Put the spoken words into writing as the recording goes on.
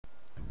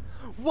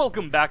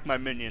Welcome back, my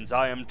minions.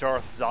 I am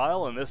Darth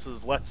Zyle, and this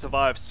is Let's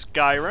Survive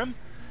Skyrim.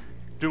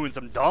 Doing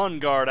some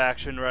Dawnguard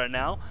action right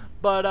now,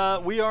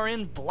 but we are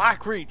in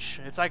Blackreach.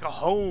 It's like a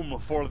home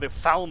for the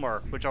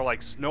Falmer, which are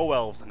like snow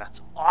elves, and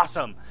that's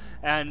awesome.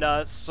 And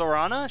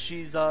Serana,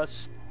 she's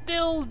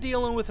still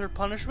dealing with her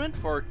punishment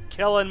for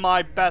killing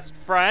my best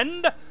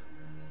friend.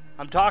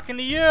 I'm talking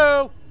to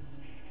you,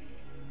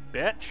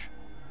 bitch.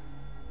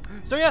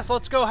 So yes,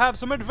 let's go have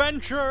some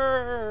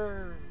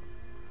adventure.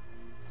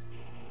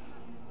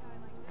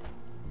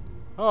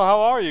 Oh, how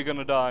are you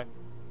gonna die?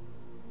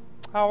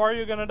 How are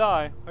you gonna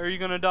die? Are you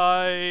gonna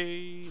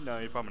die? No,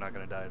 you're probably not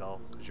gonna die at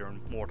all, because you're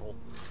immortal.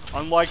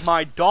 Unlike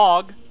my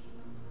dog.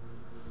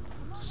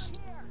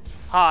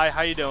 Hi,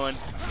 how you doing?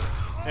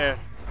 Here.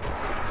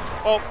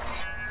 Oh.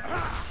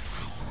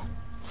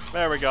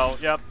 There we go,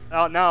 yep.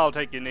 Oh, now I'll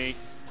take your knee.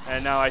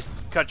 And now I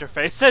cut your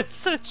face and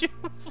set you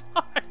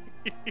flying.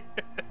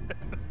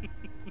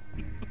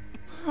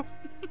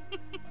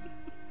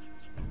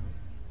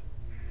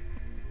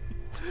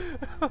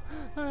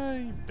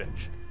 You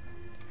bitch.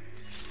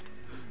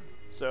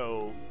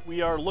 So,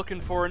 we are looking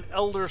for an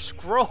Elder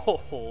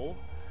Scroll.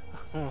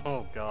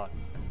 Oh god.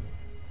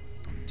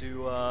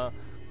 To,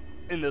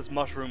 in this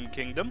Mushroom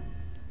Kingdom.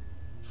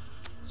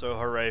 So,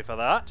 hooray for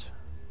that.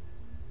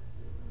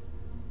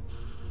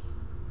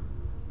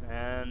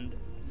 And,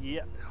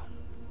 yeah. Oh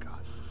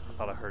god. I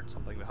thought I heard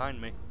something behind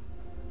me.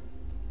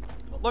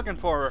 But looking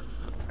for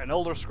an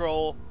Elder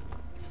Scroll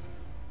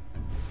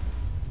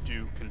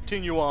to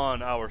continue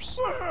on our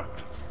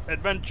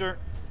adventure.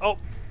 Oh,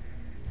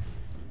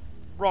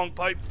 wrong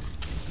pipe.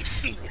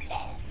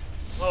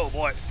 Oh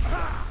boy.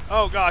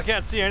 Oh god, I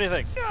can't see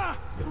anything.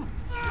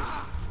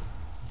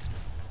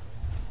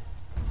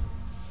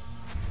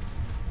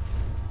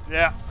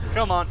 Yeah,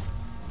 come on.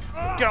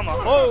 Come on.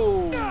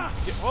 Oh.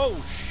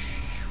 Oh.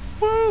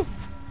 Woo.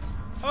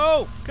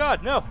 Oh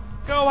god, no.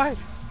 Go away.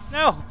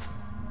 No.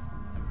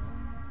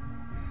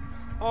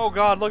 Oh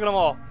god, look at them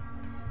all.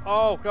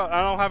 Oh god,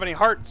 I don't have any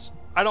hearts.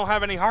 I don't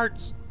have any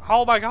hearts.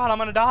 Oh my god, I'm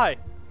gonna die.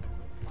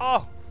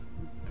 Oh.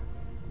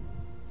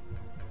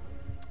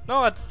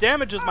 No, that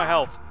damages my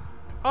health.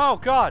 Oh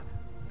god.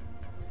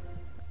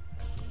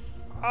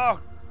 Oh.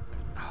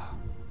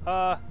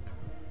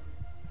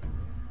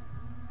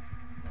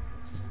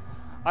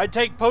 I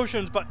take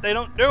potions, but they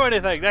don't do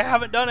anything. They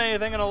haven't done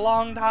anything in a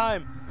long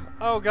time.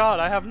 Oh god,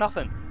 I have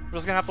nothing. I'm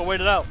just gonna have to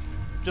wait it out.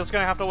 Just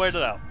gonna have to wait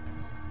it out.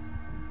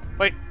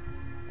 Wait.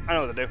 I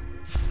know what to do.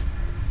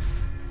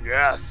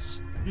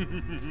 Yes!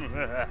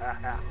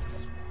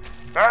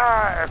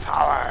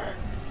 Power!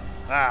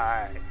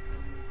 Aye.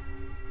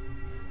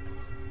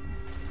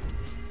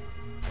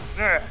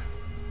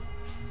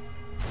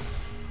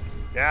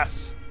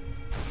 Yes!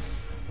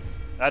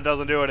 That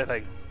doesn't do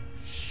anything.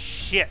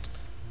 Shit!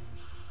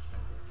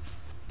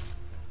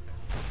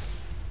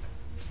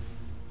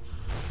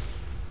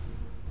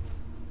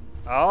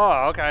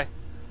 Oh, okay.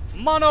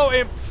 Mono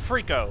Imp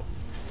Freako.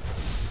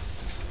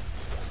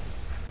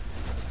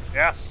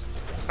 Yes.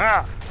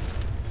 Ah.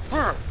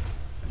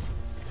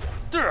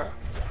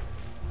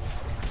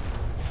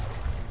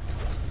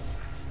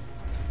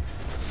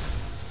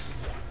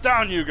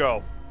 Down you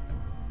go.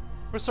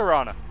 Where's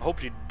Serana? I hope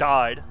she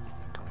died.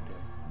 Goddamn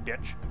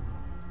bitch.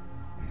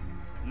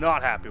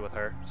 Not happy with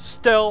her.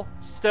 Still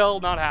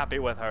not happy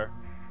with her.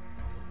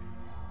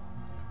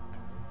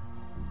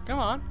 Come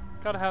on.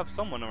 Gotta have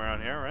someone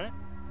around here, right?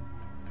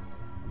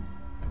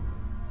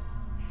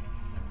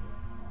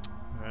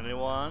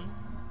 Anyone?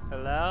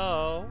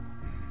 Hello?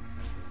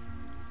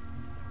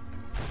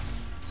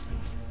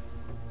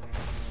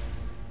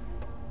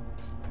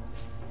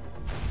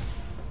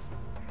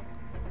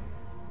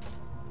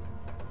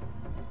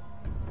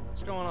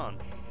 What's going on?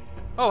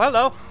 Oh,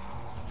 hello!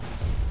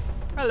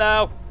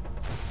 Hello!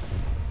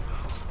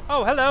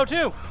 Oh, hello,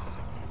 too!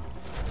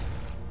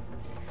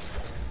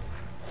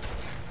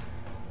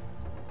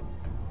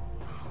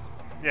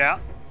 Yeah.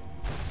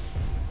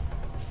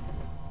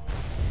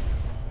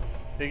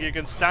 Think you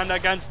can stand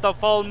against the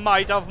full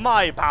might of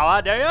my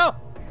power, do you?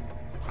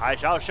 I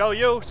shall show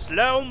you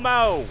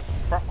slow-mo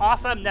for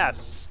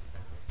awesomeness.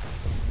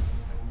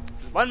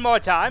 One more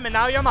time, and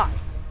now you're mine.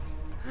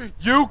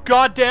 You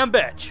goddamn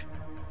bitch.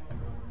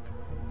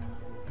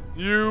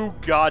 You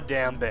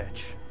goddamn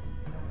bitch.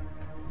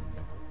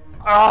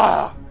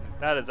 Ah,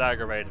 that is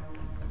aggravating.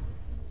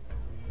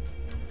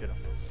 Get a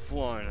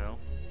floor now.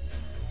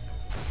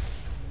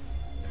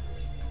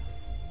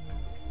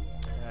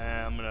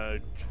 And I'm gonna.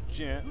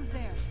 Who's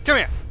there? Come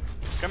here.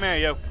 Come here,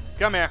 you.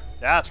 Come here.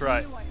 That's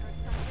right.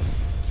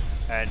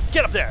 And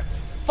get up there.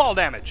 Fall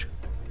damage.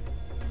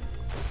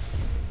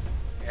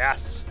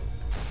 Yes.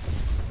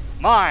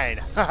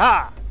 Mine.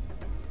 Haha.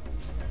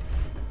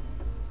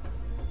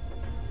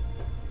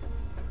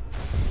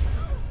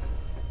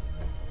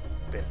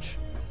 Bitch.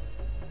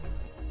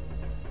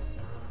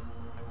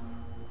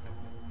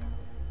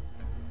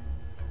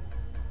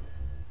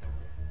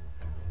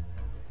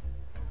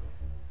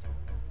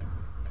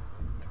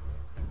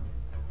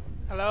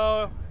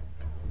 Hello?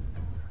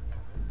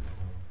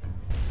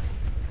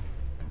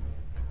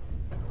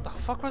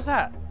 fuck was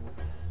that?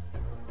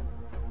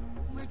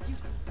 Where'd you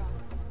come from?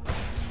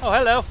 Oh,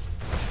 hello.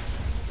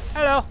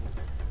 Hello.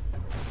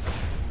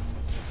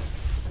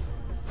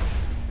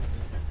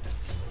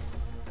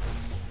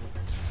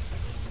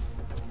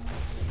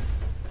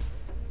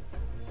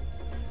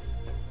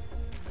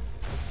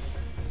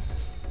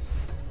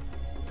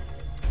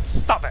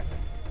 Stop it.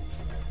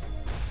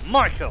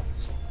 My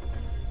kills.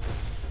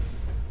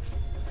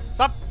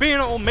 Stop being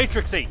all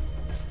matrixy.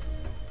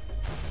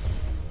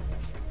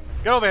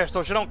 Get over here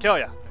so she don't kill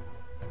you.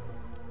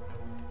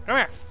 Come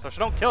here so she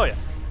don't kill you.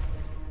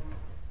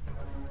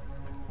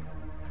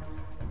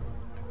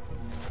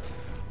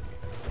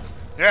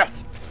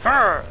 Yes.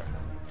 Her.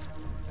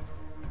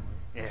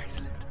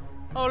 Excellent.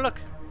 Oh look.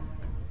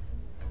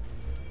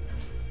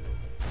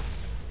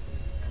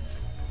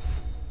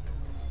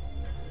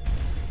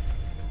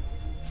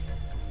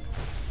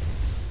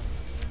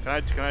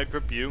 Can I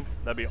grip you?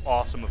 That'd be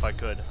awesome if I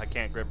could. I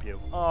can't grip you.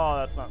 Oh,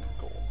 that's not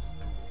cool.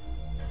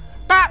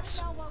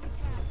 Bats!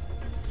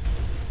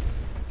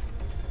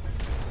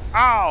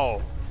 Ow!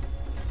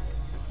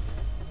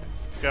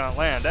 Gonna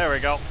land. There we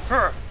go.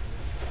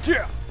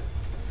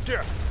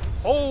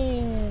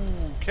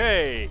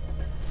 Okay.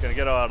 Gonna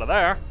get out of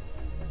there.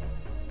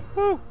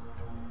 Whew.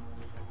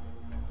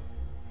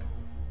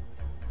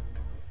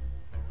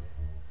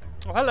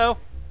 Oh, hello.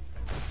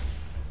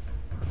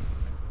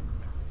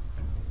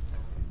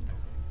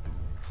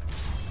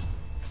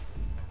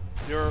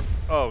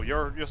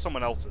 You're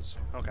someone else's.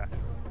 Okay.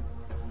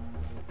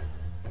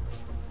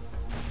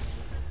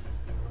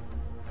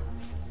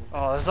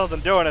 Oh, this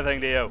doesn't do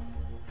anything to you.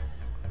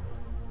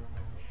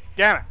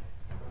 Damn it.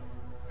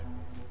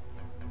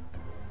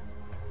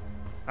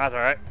 That's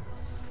alright.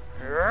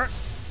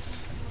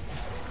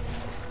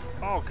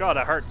 Oh god,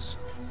 that hurts.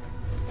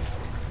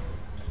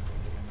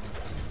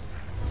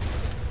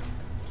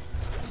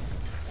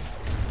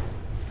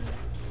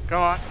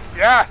 Come on.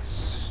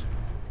 Yes!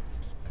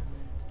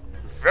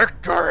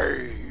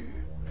 Victory!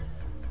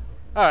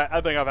 Alright,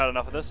 I think I've had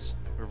enough of this.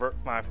 Revert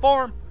my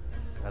form.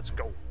 Let's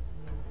go.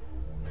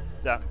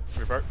 Yeah,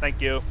 revert.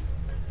 Thank you.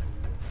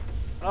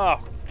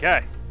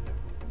 Okay.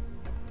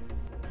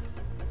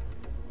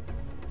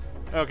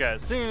 Okay,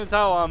 seeing as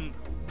how I'm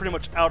pretty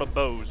much out of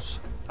bows.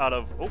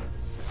 Oh,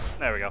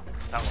 there we go.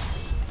 That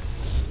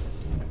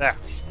one. There.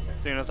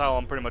 Seeing as how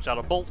I'm pretty much out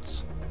of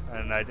bolts.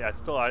 And I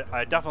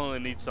definitely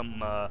need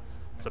some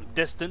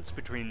distance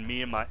between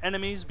me and my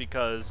enemies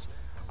because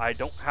I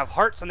don't have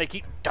hearts and they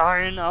keep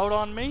dying out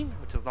on me,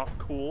 which is not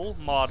cool.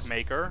 Mod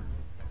maker,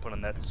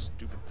 putting that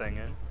stupid thing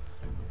in.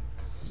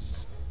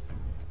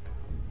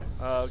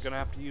 Gonna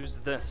have to use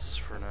this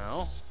for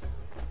now.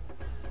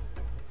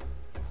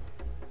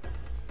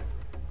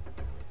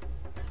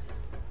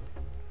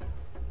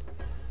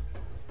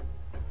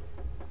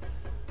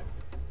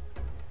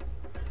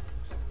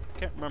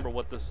 Can't remember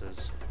what this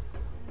is.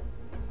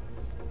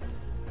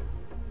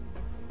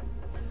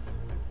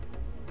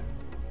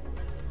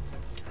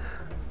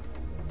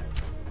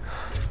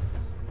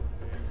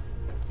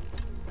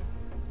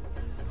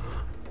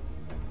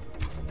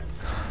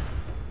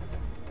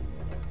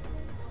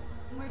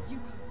 Where'd you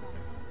come from?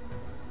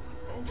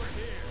 Over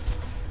here.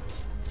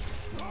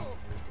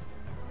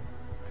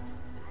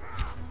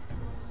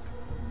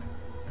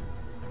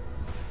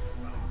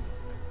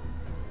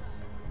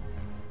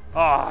 Oh,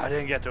 I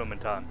didn't get to him in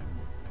time.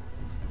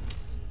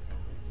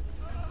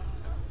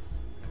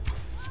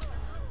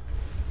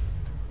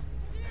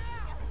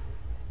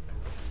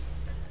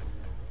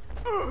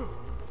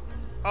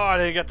 Oh, I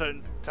didn't get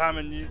the time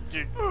and you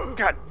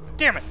God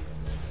damn it!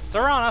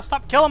 Serana,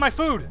 stop killing my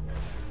food!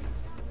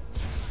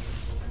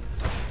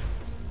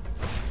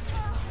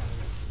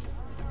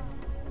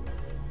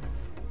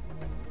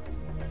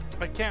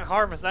 I can't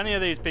harvest any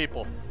of these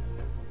people.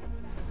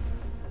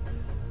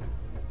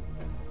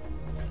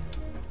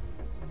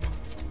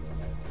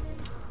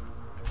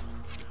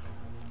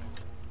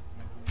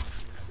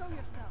 Show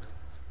yourself.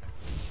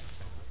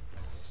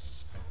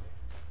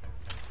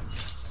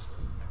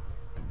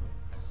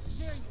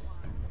 There you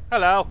are.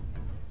 Hello.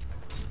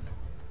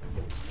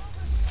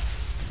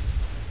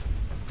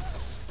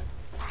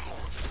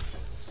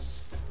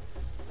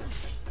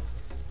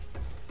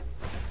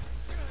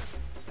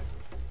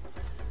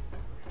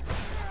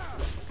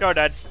 You're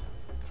dead.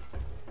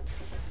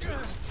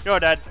 You're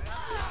dead.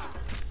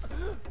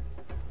 You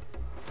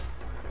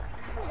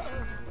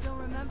still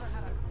remember how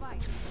to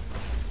fight.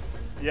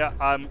 Yeah,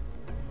 I'm...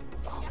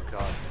 Oh,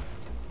 God.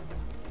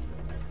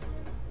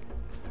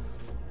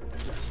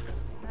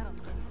 That'll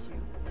teach you.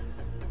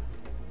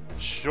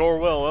 Sure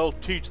will. It'll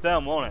teach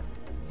them, won't it?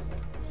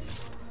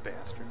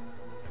 Bastard.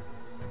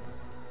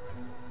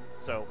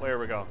 So, where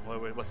we go?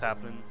 Wait, what's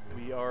happening?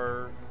 We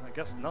are... I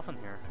guess nothing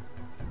here.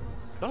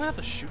 Don't I have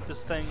to shoot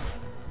this thing?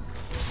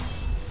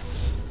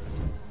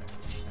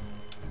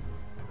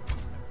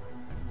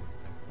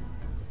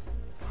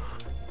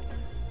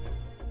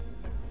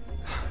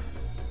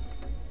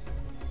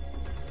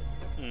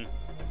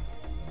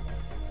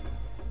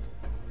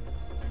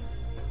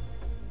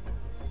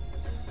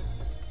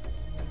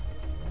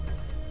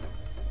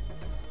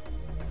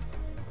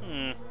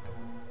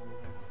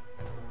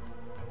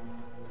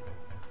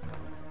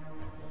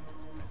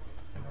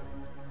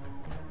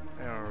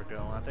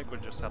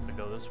 just have to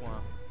go this way.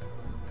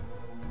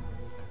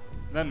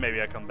 Then maybe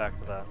I come back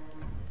to that.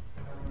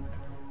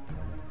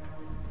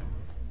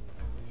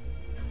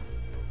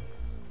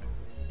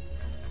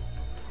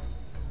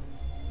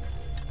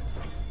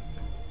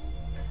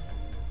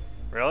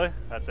 Really?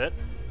 That's it?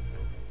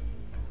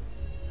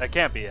 That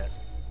can't be it.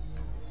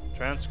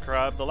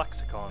 Transcribe the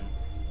lexicon.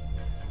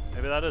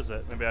 Maybe that is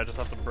it. Maybe I just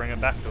have to bring it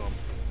back to him.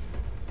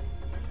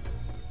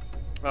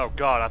 Oh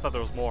god, I thought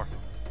there was more.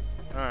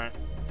 Alright.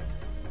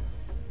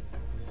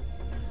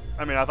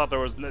 I mean, I thought there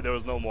was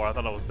no more. I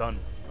thought I was done.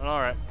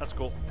 Alright, that's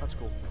cool. That's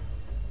cool.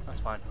 That's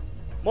fine.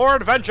 More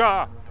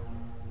adventure!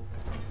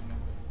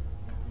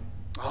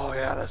 Oh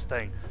yeah, this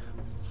thing.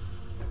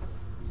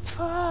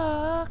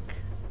 Fuck.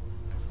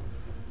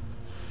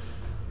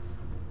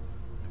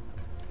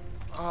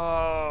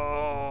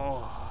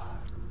 Oh.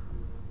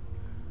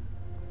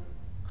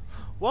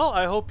 Well,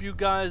 I hope you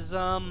guys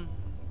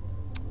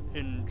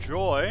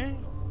enjoy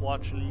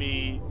watching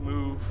me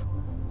move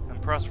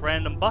and press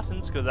random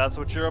buttons, because that's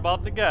what you're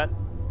about to get.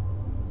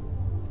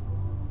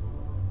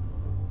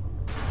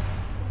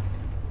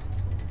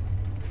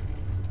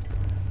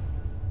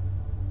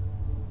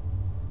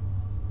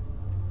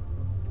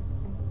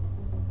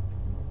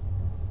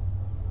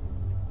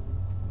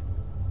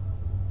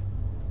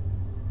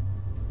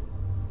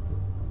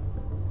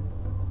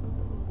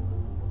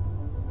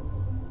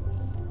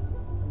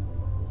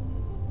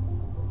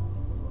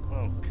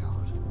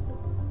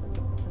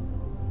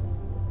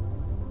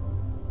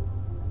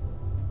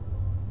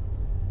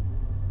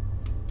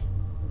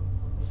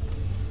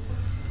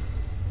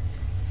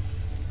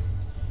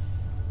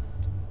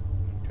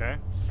 Okay.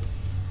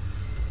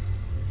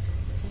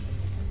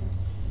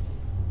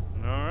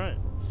 Alright.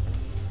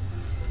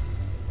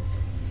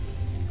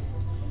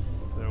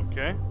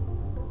 Okay.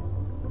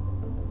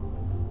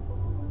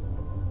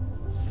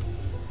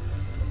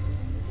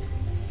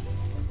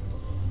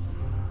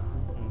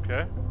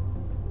 Okay.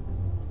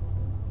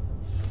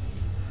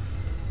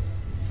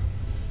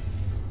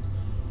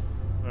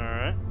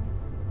 Alright.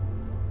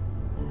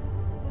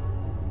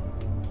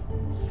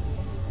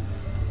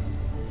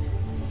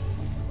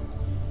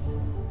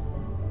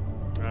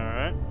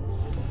 Alright.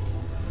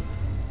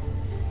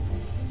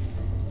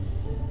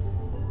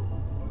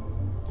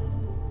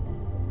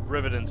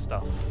 Riveting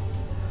stuff.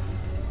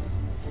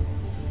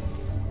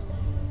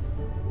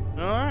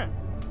 Alright.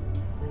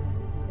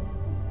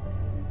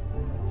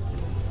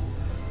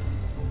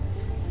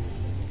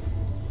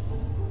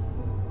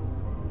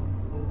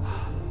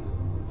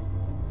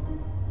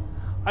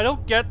 I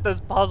don't get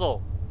this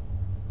puzzle.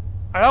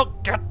 I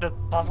don't get this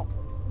puzzle.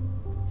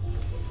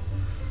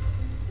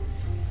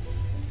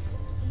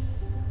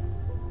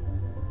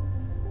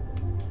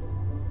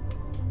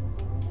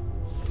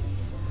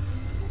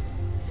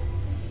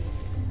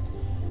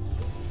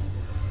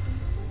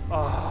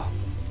 Oh.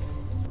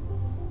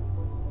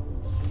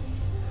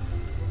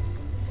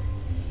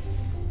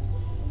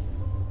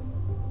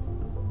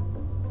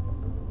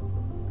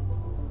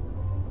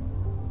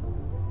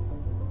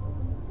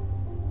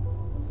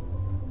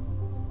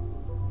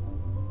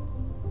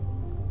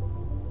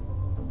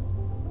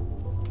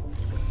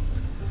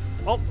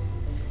 Oh.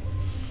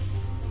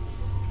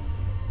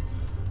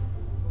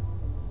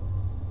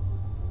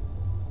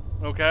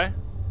 Okay.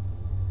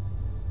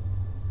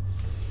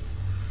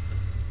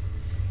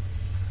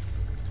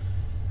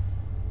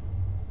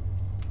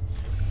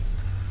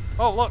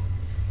 Oh, look.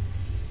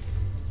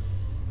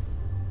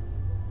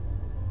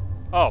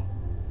 Oh.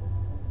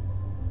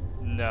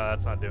 No,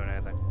 that's not doing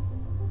anything.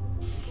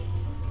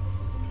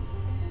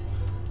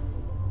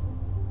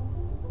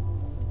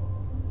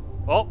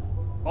 Oh,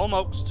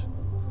 almost.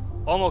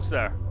 Almost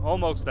there.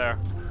 Almost there.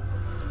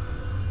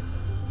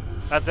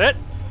 That's it?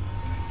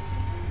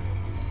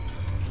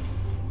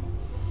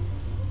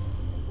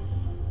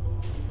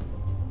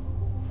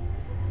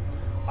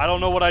 I don't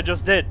know what I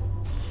just did.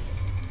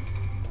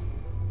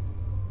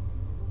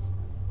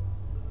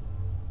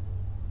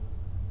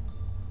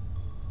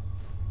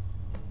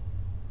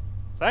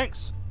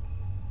 Thanks.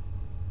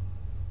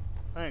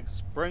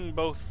 Thanks. Bring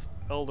both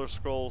Elder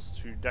Scrolls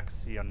to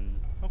Dexion.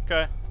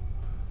 Okay.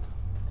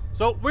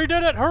 So, we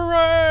did it!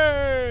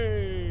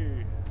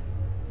 Hooray!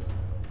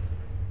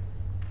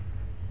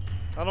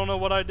 I don't know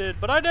what I did,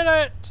 but I did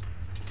it!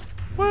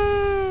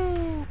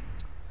 Woo!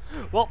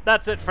 Well,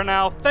 that's it for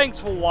now. Thanks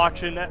for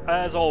watching.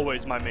 As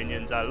always, my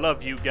minions, I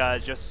love you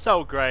guys. You're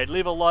so great.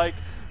 Leave a like,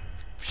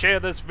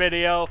 share this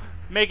video,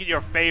 make it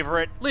your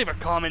favorite, leave a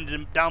comment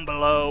down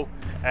below,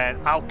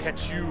 and I'll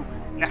catch you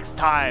next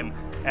time.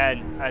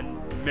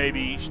 And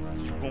maybe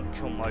you won't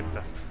kill my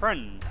best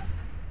friend.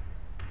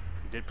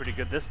 You did pretty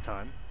good this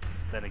time.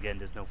 Then again,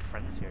 there's no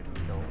friends here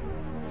to kill.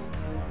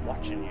 I'm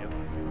watching you.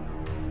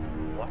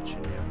 I'm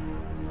watching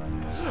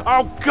you.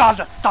 Oh God,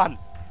 the sun!